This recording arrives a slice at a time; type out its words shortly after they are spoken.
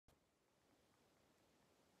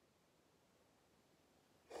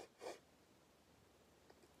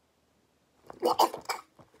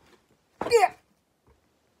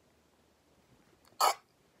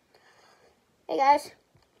guys,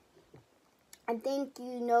 I think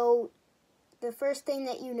you know the first thing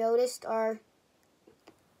that you noticed are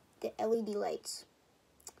the LED lights.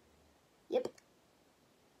 Yep.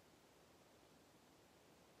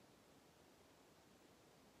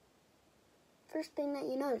 First thing that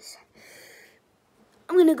you notice.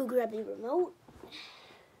 I'm gonna go grab the remote.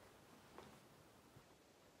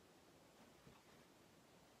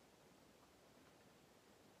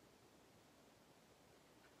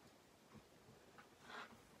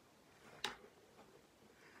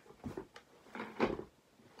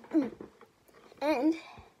 And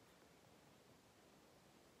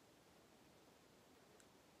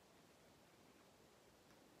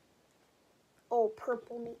oh,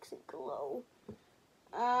 purple makes it glow.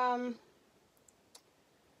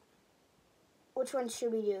 Which one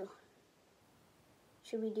should we do?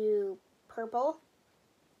 Should we do purple,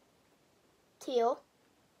 teal,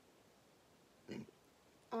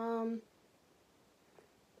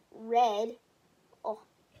 red,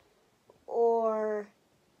 or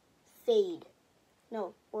fade?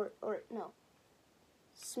 No, or no,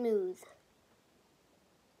 smooth.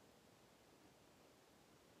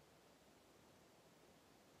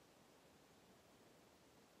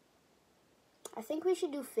 I think we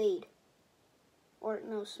should do fade. Or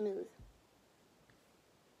no, smooth.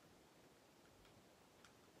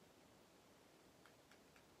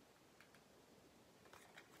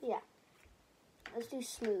 Yeah. Let's do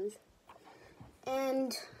smooth.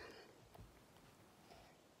 And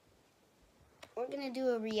we're gonna do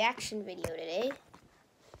a reaction video today.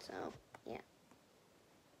 So, yeah.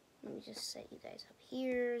 Let me just set you guys up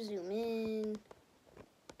here, zoom in,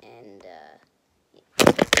 and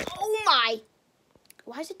yeah. Oh my!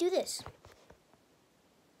 Why does it do this?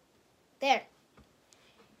 There.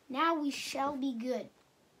 Now we shall be good.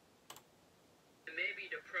 I may be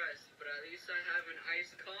depressed, but at least I have an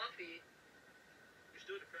iced coffee. You're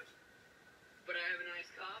still depressed. But I have an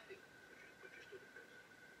iced coffee. But you're still depressed.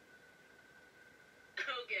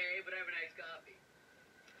 Okay, but I have an iced coffee.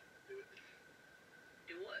 Do it.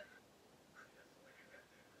 Do what?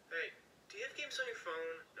 Hey, do you have games on your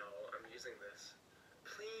phone? No, I'm using this.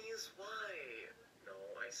 Please, why? No,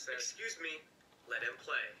 I said... Excuse me. Let him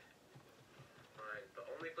play. Fine, but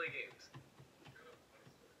only play games.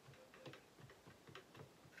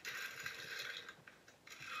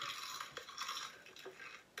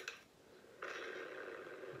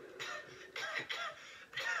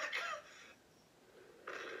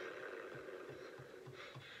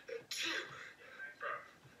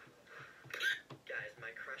 Guys, my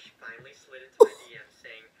crush finally slid into my DM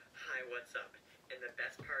saying, "Hi, what's up?" And the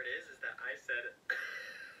best part is that I said,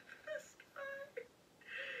 "This guy."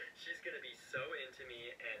 She's gonna be so into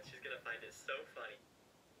me, and she's gonna find it so funny.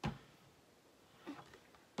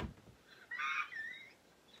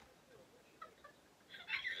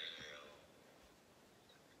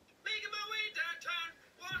 Making my way downtown,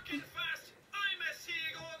 walking fast. I'm a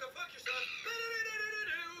seagull, go fuck yourself.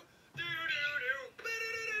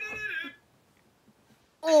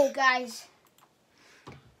 Oh, guys.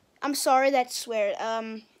 I'm sorry, that's swear.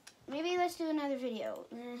 Maybe let's do another video.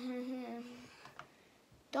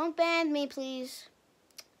 Don't ban me, please.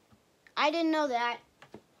 I didn't know that.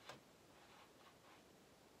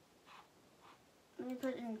 Let me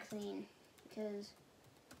put it in clean, because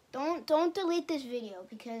don't delete this video,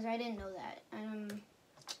 because I didn't know that.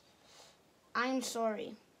 I'm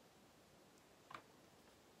sorry. It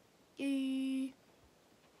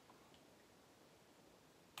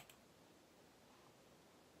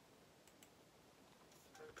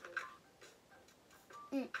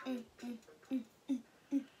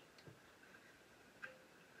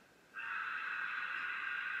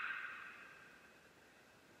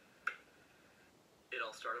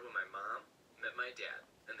all started when my mom met my dad,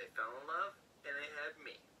 and they fell in love, and they had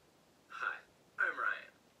me. Hi, I'm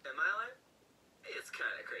Ryan, and my life, it's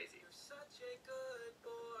kind of crazy. You're such a good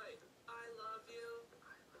boy. I love you.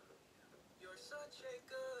 I love you. You're such a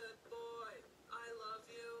good boy. I love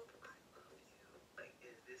you. I love you. Like,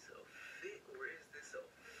 is this a fit, or is this a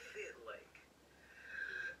fit like?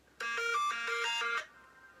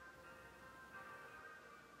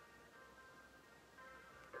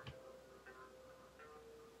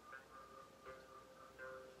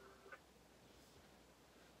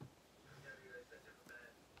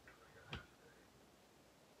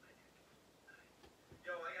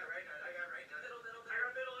 Yo, I got right now. I got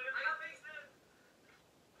middle. I got base then.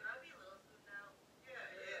 Can I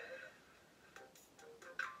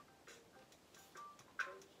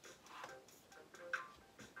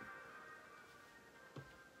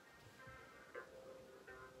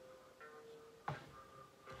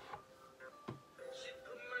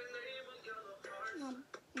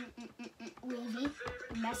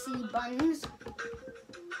messy buns.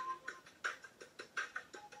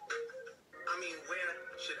 I mean, where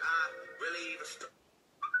should I really even start?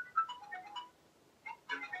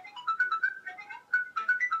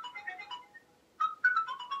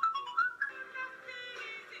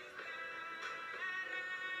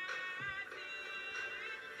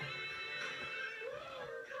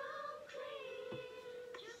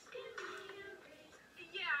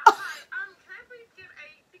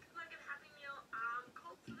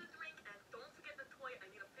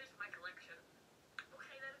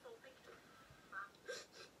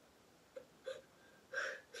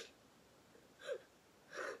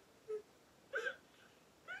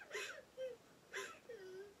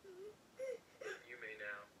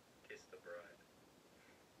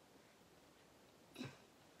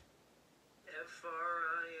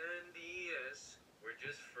 F-R-I-N-D-S. We're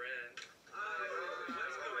just friends.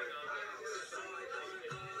 What's going on?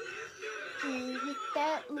 With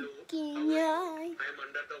that look in your eye. I'm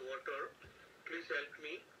under the water. Please help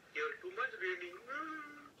me. You're too much raining.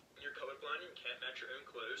 You're colorblind and can't match your own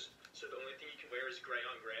clothes, so the only thing you can wear is gray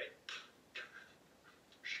on gray.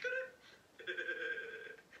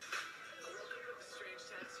 Strange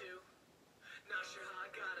tattoo. Not sure how I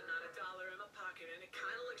got it. Not $1 in my pocket, and it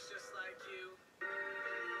kind of looks just like you.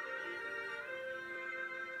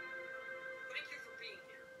 Thank you for being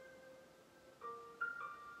here.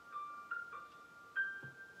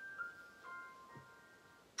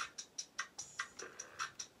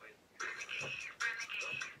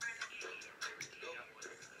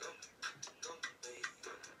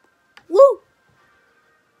 Woo!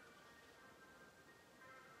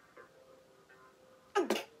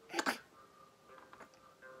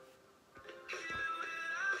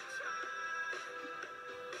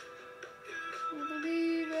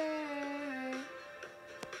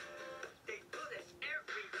 They do this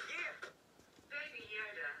every year. Baby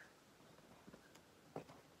Yoda.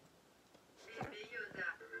 Baby Yoda.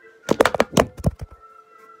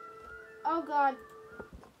 Oh God.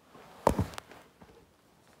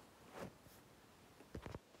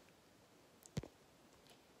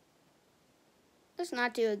 Let's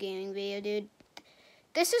not do a gaming video, dude.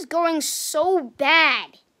 This is going so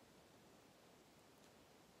bad.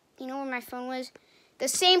 You know where my phone was? The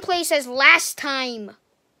same place as last time.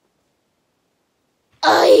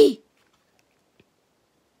 Aye!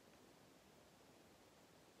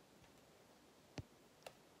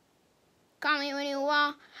 Call me when you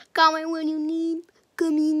want, call me when you need, call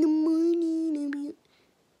me in the morning.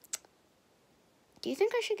 Do you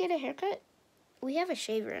think I should get a haircut? We have a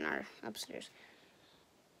shaver in our upstairs.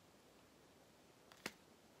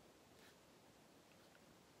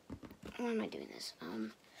 Why am I doing this?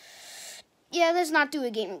 Yeah, let's not do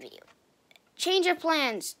a gaming video. Change of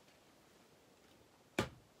plans.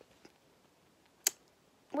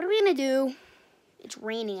 What are we gonna do? It's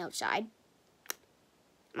raining outside.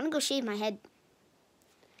 I'm gonna go shave my head.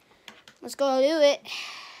 Let's go do it.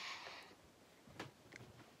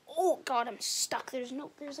 Oh God, I'm stuck. There's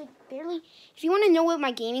like barely. If you want to know what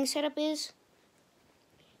my gaming setup is,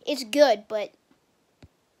 it's good, but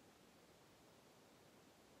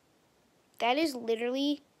that is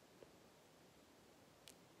literally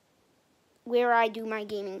where I do my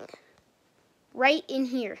gaming. Right in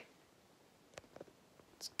here.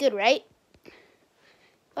 It's good, right?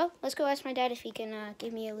 Well, let's go ask my dad if he can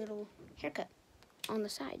give me a little haircut on the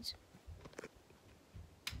sides.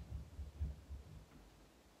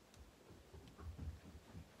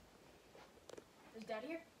 Is Dad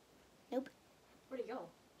here? Nope. Where'd he go?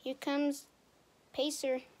 Here comes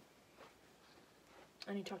Pacer.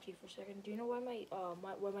 I need to talk to you for a second. Do you know why my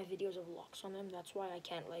videos have locks on them? That's why I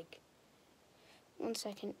can't like. One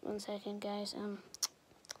second, guys.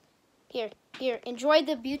 Here. Enjoy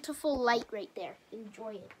the beautiful light right there.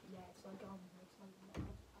 Enjoy it. Yeah, it's like I'm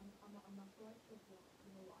not sure if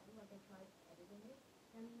you know why. Like I tried editing it,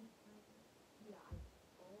 and yeah,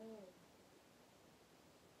 okay.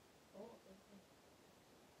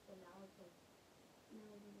 So now it's like,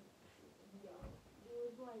 yeah, it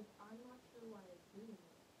was like I'm not sure why it's doing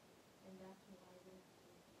it, and that's why I didn't.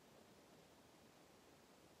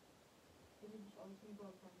 Is it just always gonna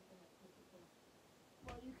go up and like click it?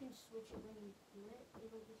 Well, you can switch it when you do it.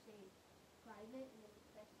 It'll just say private, and then you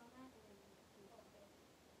press on that, and then you do it.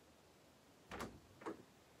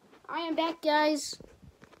 I am back, guys.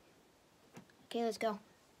 Okay, let's go.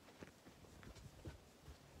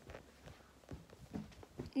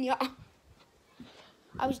 Yeah.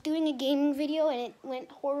 I was doing a gaming video, and it went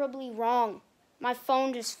horribly wrong. My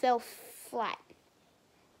phone just fell flat.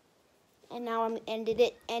 And now I'm ended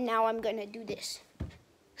it, and now I'm gonna do this.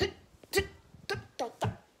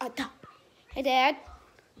 Hey, Dad.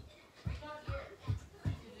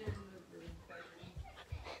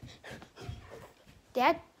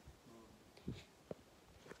 Dad?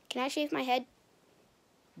 Can I shave my head?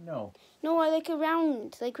 No. No, I like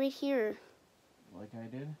around, like right here. Like I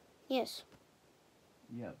did? Yes.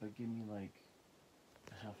 Yeah, but give me like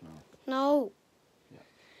a half an hour. No.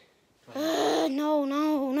 Yeah.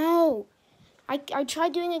 No. I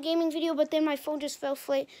tried doing a gaming video, but then my phone just fell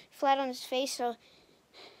flat on his face, so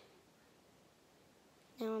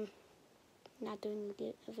now I'm not doing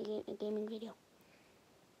a gaming video.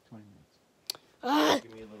 20 minutes. Ah,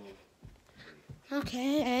 Give me a little.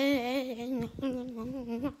 okay.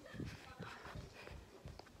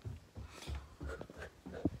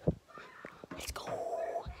 Let's go.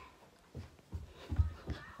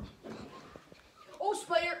 Oh,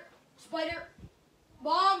 spider! Spider!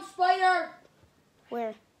 Mom, spider!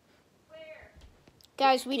 Where?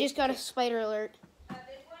 Guys, we just got a spider alert.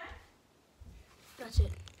 That's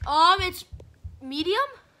it. It's medium?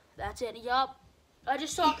 That's it, yup. I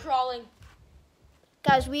just saw it crawling.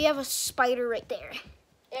 Guys, we have a spider right there.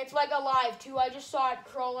 It's like alive too. I just saw it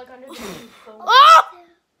crawl like under the Oh!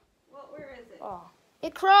 Where is it? Oh.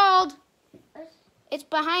 It crawled. It's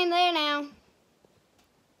behind there now.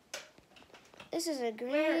 This is a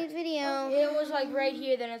great video. It was like right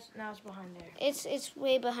here, then now it's behind there. It's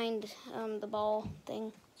way behind the ball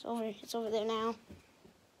thing. It's over there now.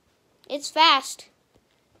 It's fast.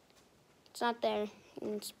 It's not there.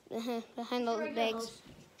 It's behind all the bags.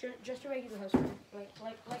 Just a regular house.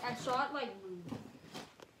 Like I saw it like.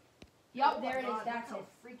 Yup, there it is. That's how it.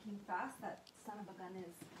 freaking fast that son of a gun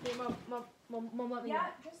is. Hey, mom, let me. Yeah,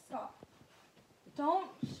 just stop. Don't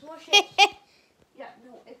smush it. Yeah,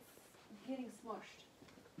 no, it's getting smushed.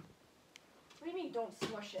 What do you mean? Don't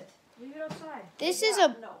smush it. Leave it outside.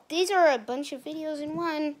 These are a bunch of videos in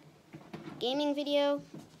one. Gaming video,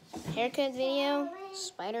 haircut video,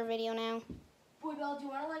 spider video now. Boy, Belle, do you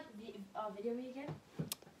want to like video me again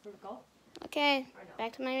for golf? Okay,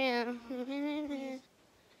 back to my room.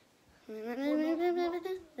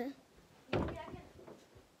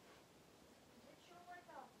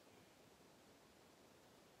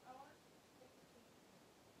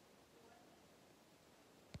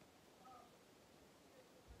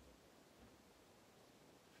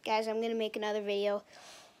 Guys, I'm gonna make another video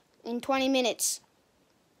in 20 minutes.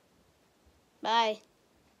 Bye.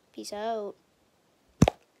 Peace out.